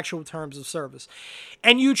 the actual terms of service.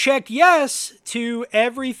 And you checked yes to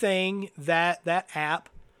everything that app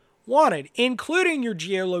wanted, including your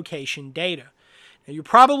geolocation data. Now, you're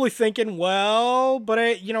probably thinking, well, but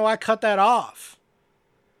I cut that off.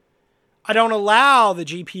 I don't allow the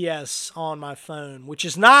GPS on my phone, which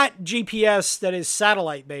is not GPS that is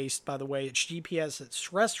satellite-based, by the way. It's GPS that's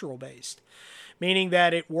terrestrial-based, meaning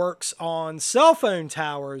that it works on cell phone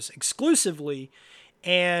towers exclusively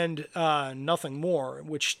and nothing more,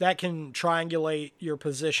 which that can triangulate your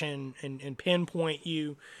position and pinpoint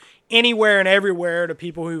you anywhere and everywhere to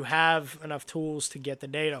people who have enough tools to get the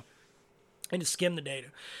data and to skim the data.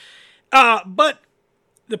 But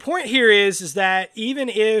the point here is that even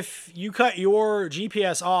if you cut your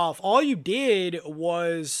GPS off, all you did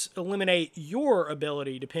was eliminate your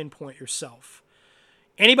ability to pinpoint yourself.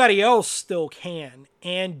 Anybody else still can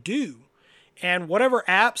and do. And whatever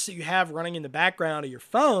apps that you have running in the background of your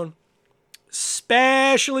phone,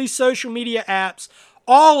 especially social media apps,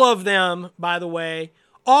 all of them, by the way,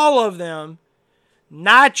 all of them,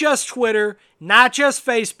 not just Twitter, not just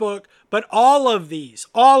Facebook, but all of these,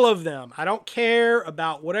 all of them. I don't care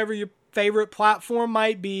about whatever your favorite platform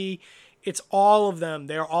might be. It's all of them.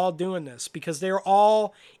 They're all doing this because they're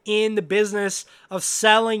all in the business of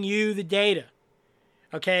selling you the data.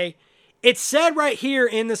 Okay? It said right here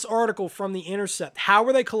in this article from The Intercept, how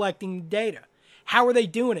are they collecting data? How are they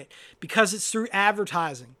doing it? Because it's through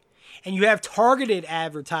advertising. And you have targeted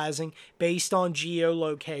advertising based on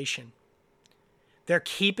geolocation. They're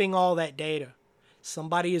keeping all that data.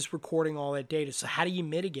 Somebody is recording all that data. So how do you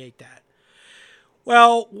mitigate that?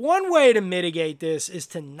 Well, one way to mitigate this is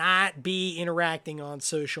to not be interacting on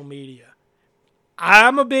social media.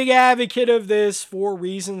 I'm a big advocate of this for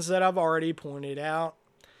reasons that I've already pointed out.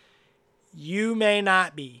 You may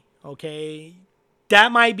not be, okay?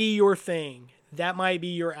 That might be your thing. That might be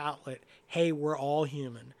your outlet. Hey, we're all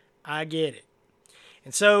human. I get it.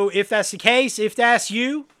 And so if that's the case, if that's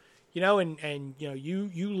you, and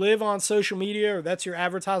you live on social media or that's your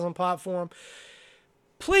advertising platform,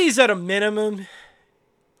 please at a minimum,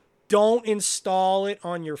 don't install it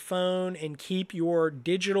on your phone and keep your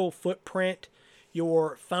digital footprint,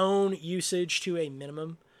 your phone usage to a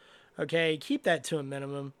minimum. Okay, keep that to a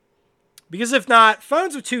minimum. Because if not,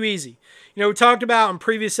 phones are too easy. We talked about in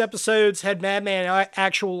previous episodes, had Madman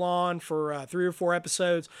Actual on for 3 or 4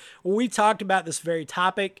 episodes, where we talked about this very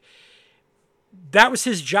topic. That was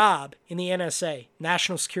his job in the NSA,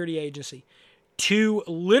 National Security Agency, to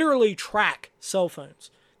literally track cell phones.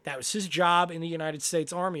 That was his job in the United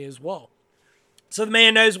States Army as well. So the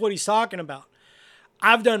man knows what he's talking about.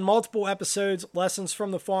 I've done multiple episodes, Lessons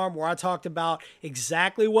from the Farm, where I talked about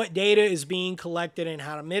exactly what data is being collected and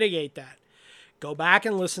how to mitigate that. Go back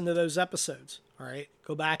and listen to those episodes, all right?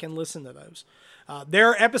 Go back and listen to those. There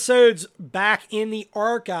are episodes back in the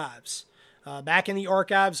archives,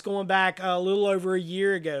 going back a little over a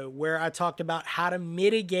year ago, where I talked about how to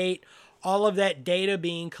mitigate all of that data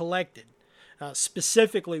being collected.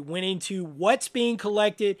 Specifically went into what's being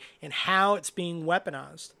collected and how it's being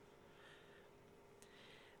weaponized.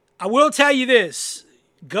 I will tell you this.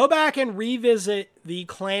 Go back and revisit the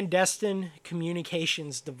clandestine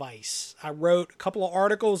communications device. I wrote a couple of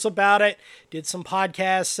articles about it, did some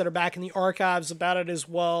podcasts that are back in the archives about it as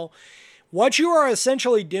well. What you are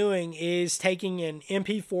essentially doing is taking an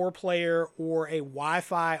MP4 player or a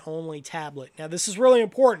Wi-Fi only tablet. Now, this is really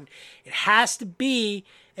important. It has to be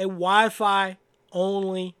a Wi-Fi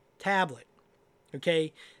only tablet.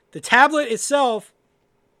 Okay? The tablet itself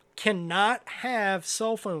cannot have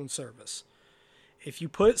cell phone service. If you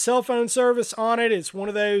put cell phone service on it, it's one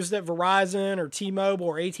of those that Verizon or T-Mobile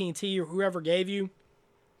or AT&T or whoever gave you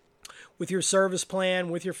with your service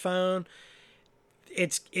plan, with your phone.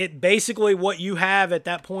 It basically what you have at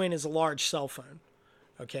that point is a large cell phone.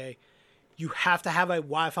 Okay? You have to have a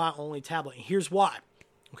Wi-Fi only tablet. And here's why.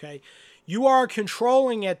 Okay? You are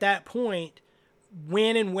controlling at that point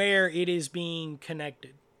when and where it is being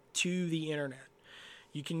connected to the internet.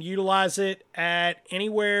 You can utilize it at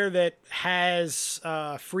anywhere that has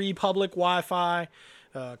free public Wi-Fi,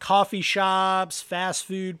 coffee shops, fast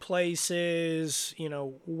food places,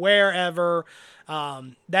 wherever.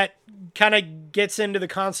 That kind of gets into the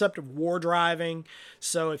concept of war driving.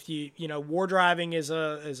 So if war driving is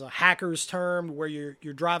a hacker's term where you're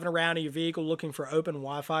driving around in your vehicle looking for open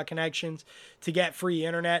Wi-Fi connections to get free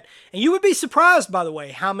internet. And you would be surprised, by the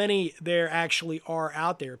way, how many there actually are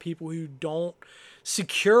out there. People who don't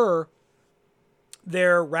secure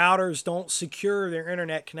their routers, don't secure their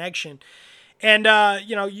internet connection. And,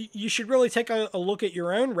 you should really take a look at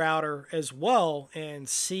your own router as well and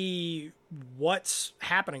see what's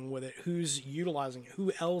happening with it, who's utilizing it,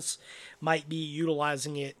 who else might be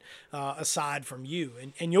utilizing it aside from you.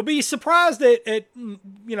 And you'll be surprised at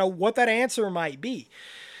what that answer might be.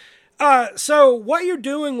 So what you're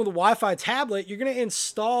doing with a Wi-Fi tablet, you're going to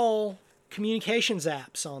install communications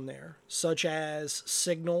apps on there, such as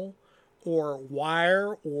Signal or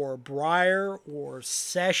Wire or Briar or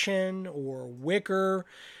Session or Wicker.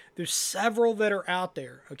 There's several that are out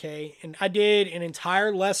there, okay? And I did an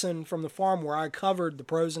entire lesson from the farm where I covered the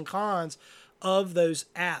pros and cons of those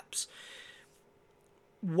apps.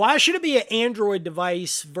 Why should it be an Android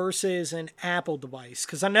device versus an Apple device?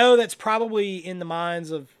 Because I know that's probably in the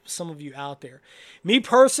minds of some of you out there. Me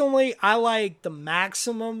personally, I like the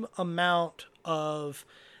maximum amount of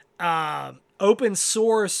open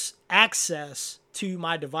source access to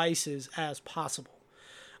my devices as possible.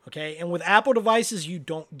 Okay, and with Apple devices, you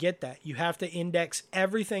don't get that. You have to index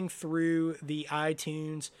everything through the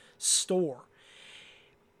iTunes store.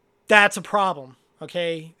 That's a problem,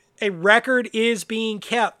 okay? A record is being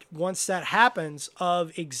kept once that happens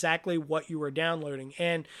of exactly what you are downloading.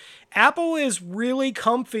 And Apple is really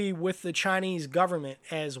comfy with the Chinese government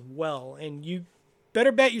as well. And you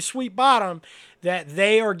better bet your sweet bottom that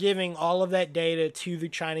they are giving all of that data to the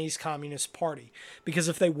Chinese Communist Party. Because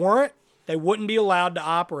if they weren't, they wouldn't be allowed to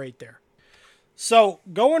operate there. So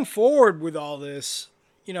going forward with all this,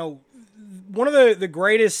 one of the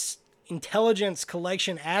greatest intelligence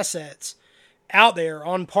collection assets out there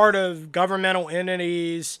on part of governmental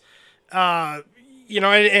entities, and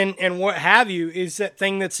what have you, is that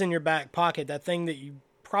thing that's in your back pocket, that thing that you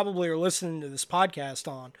probably are listening to this podcast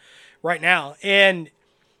on right now. And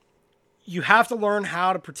you have to learn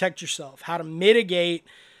how to protect yourself, how to mitigate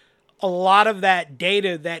a lot of that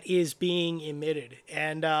data that is being emitted.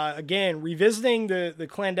 And again, revisiting the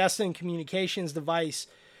clandestine communications device,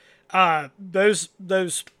 those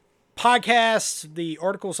podcasts, the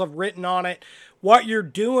articles I've written on it, what you're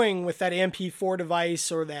doing with that MP4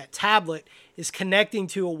 device or that tablet is connecting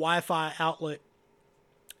to a Wi-Fi outlet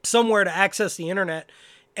somewhere to access the internet,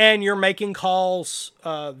 and you're making calls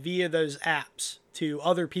via those apps to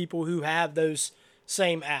other people who have those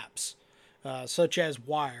same apps, such as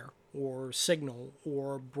Wire or Signal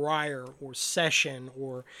or Briar or Session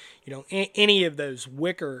or any of those.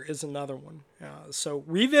 Wickr is another one. So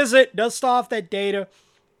revisit, dust off that data,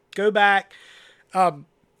 go back,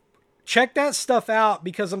 check that stuff out,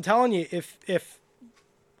 because I'm telling you, if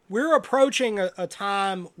we're approaching a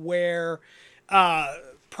time where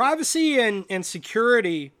privacy and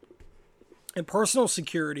security and personal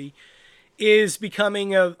security is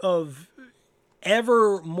becoming of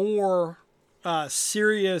ever more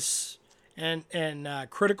serious and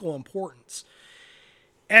critical importance.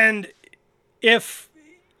 And if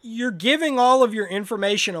you're giving all of your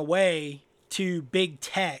information away to big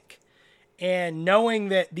tech, and knowing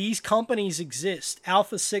that these companies exist,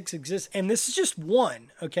 Alpha 6 exists, and this is just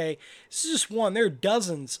one, okay? This is just one. There are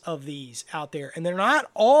dozens of these out there, and they're not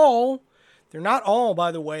all,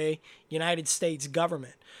 by the way, United States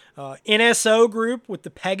government. NSO Group with the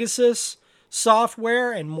Pegasus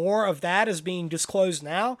software, and more of that is being disclosed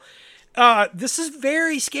now. This is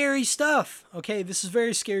very scary stuff, okay? This is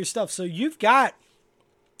very scary stuff. So you've got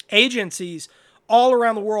agencies all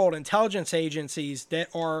around the world, intelligence agencies that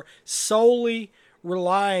are solely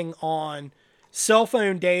relying on cell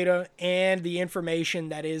phone data and the information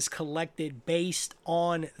that is collected based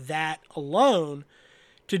on that alone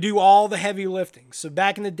to do all the heavy lifting. So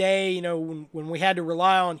back in the day, when we had to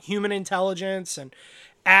rely on human intelligence and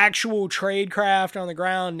actual trade craft on the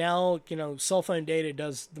ground, now, cell phone data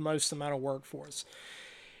does the most amount of work for us.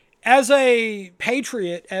 As a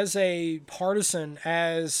patriot, as a partisan,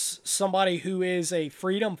 as somebody who is a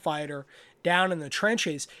freedom fighter down in the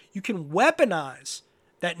trenches, you can weaponize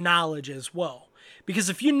that knowledge as well.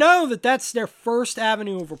 Because if you know that that's their first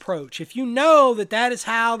avenue of approach, if you know that that is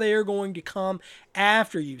how they are going to come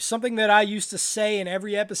after you, something that I used to say in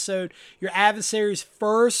every episode, your adversary's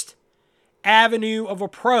first avenue of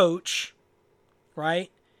approach,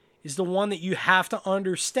 right, is the one that you have to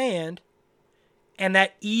understand. And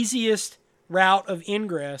that easiest route of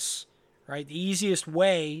ingress, right, the easiest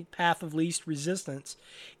way, path of least resistance,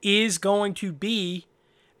 is going to be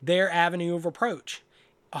their avenue of approach.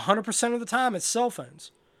 100% of the time, it's cell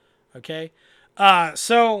phones. Okay?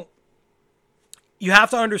 So you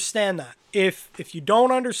have to understand that. If you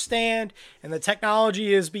don't understand and the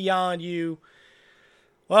technology is beyond you,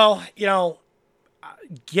 well,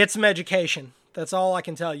 get some education. That's all I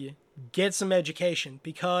can tell you. Get some education,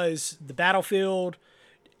 because the battlefield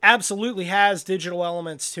absolutely has digital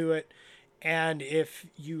elements to it. And if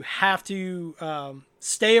you have to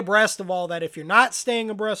stay abreast of all that, if you're not staying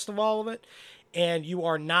abreast of all of it, and you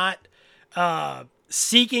are not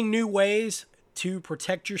seeking new ways to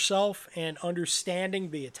protect yourself and understanding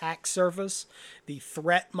the attack surface, the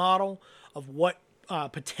threat model of what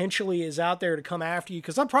potentially is out there to come after you,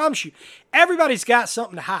 because I promise you, everybody's got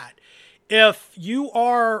something to hide. If you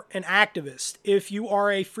are an activist, if you are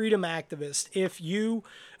a freedom activist, if you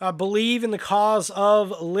believe in the cause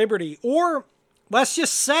of liberty, or let's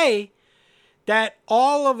just say that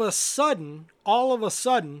all of a sudden,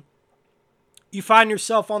 you find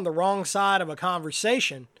yourself on the wrong side of a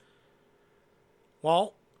conversation,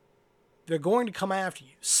 well, they're going to come after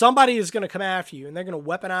you. Somebody is going to come after you, and they're going to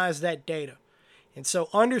weaponize that data. And so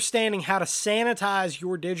understanding how to sanitize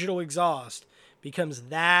your digital exhaust becomes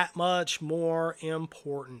that much more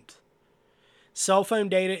important. Cell phone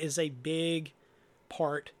data is a big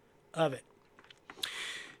part of it.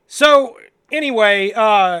 So anyway,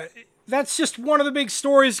 that's just one of the big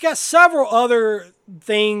stories. Got several other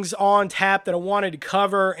things on tap that I wanted to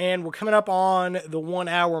cover, and we're coming up on the 1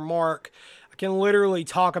 hour mark. I can literally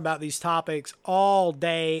talk about these topics all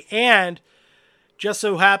day, and just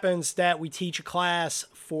so happens that we teach a class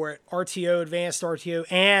for it, RTO, Advanced RTO,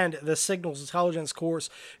 and the Signals Intelligence course,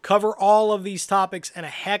 cover all of these topics and a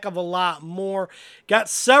heck of a lot more. Got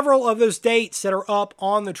several of those dates that are up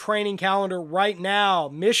on the training calendar right now.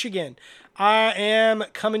 Michigan, I am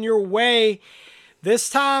coming your way This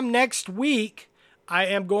time next week, I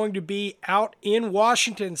am going to be out in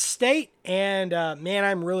Washington State, and man,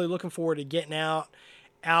 I'm really looking forward to getting out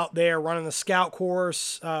there running the scout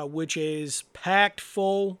course, which is packed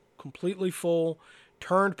full, completely full.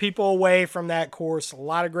 Turned people away from that course. A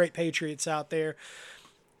lot of great Patriots out there.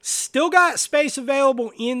 Still got space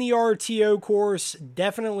available in the RTO course.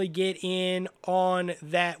 Definitely get in on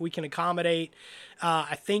that. We can accommodate,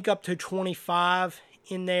 I think, up to 25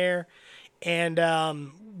 in there, and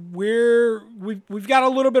we've got a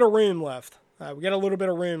little bit of room left. We got a little bit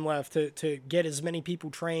of room left to get as many people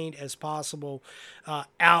trained as possible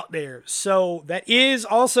out there. So that is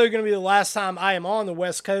also going to be the last time I am on the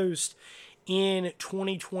West Coast in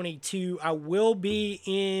 2022. I will be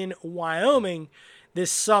in Wyoming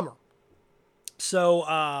this summer.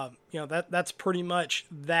 So, that's pretty much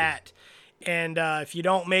that. And if you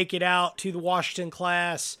don't make it out to the Washington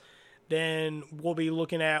class, then we'll be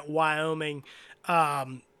looking at Wyoming.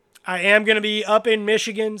 I am going to be up in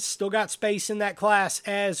Michigan. Still got space in that class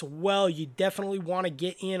as well. You definitely want to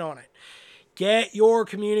get in on it. Get your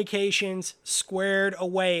communications squared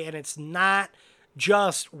away. And it's not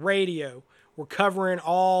just radio. We're covering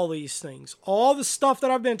all these things. All the stuff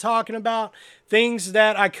that I've been talking about, things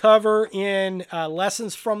that I cover in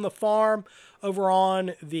Lessons from the Farm over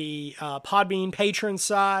on the Podbean patron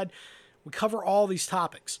side. We cover all these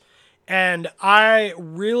topics. And I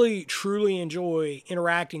really, truly enjoy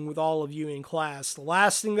interacting with all of you in class. The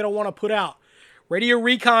last thing that I want to put out, Radio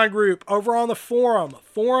Recon Group over on the forum,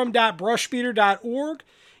 forum.brushbeater.org.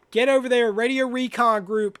 Get over there. Radio Recon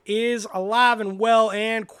Group is alive and well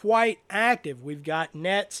and quite active. We've got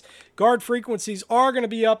nets. Guard frequencies are going to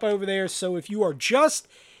be up over there. So if you are just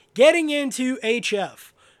getting into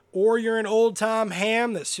HF, or you're an old-time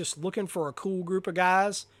ham that's just looking for a cool group of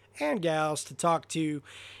guys and gals to talk to,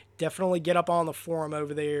 definitely get up on the forum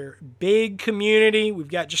over there. Big community. We've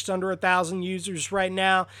got just under 1,000 users right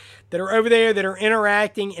now that are over there that are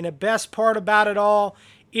interacting. And the best part about it all,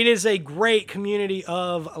 it is a great community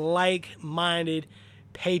of like-minded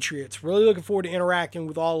patriots. Really looking forward to interacting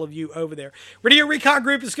with all of you over there. Radio Recon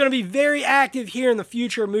Group is going to be very active here in the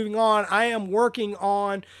future. Moving on, I am working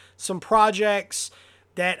on some projects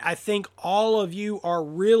that I think all of you are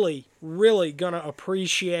really, really going to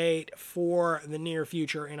appreciate for the near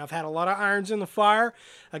future. And I've had a lot of irons in the fire.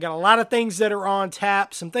 I got a lot of things that are on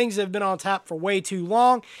tap, some things that have been on tap for way too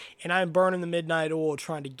long, and I'm burning the midnight oil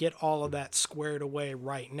trying to get all of that squared away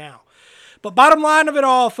right now. But bottom line of it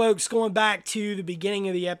all, folks, going back to the beginning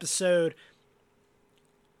of the episode,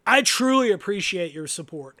 I truly appreciate your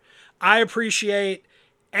support. I appreciate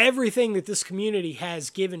everything that this community has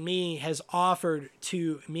given me, has offered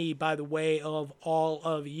to me by the way of all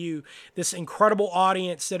of you. This incredible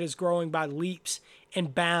audience that is growing by leaps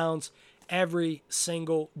and bounds every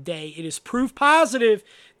single day. It is proof positive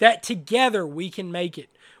that together we can make it.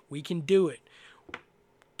 We can do it.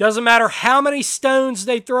 Doesn't matter how many stones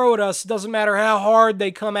they throw at us. It doesn't matter how hard they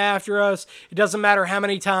come after us. It doesn't matter how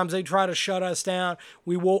many times they try to shut us down.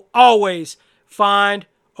 We will always find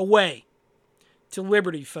a way to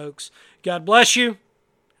liberty, folks. God bless you, and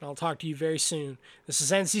I'll talk to you very soon. This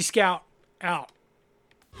is NC Scout, out.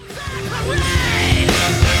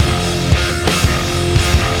 Away!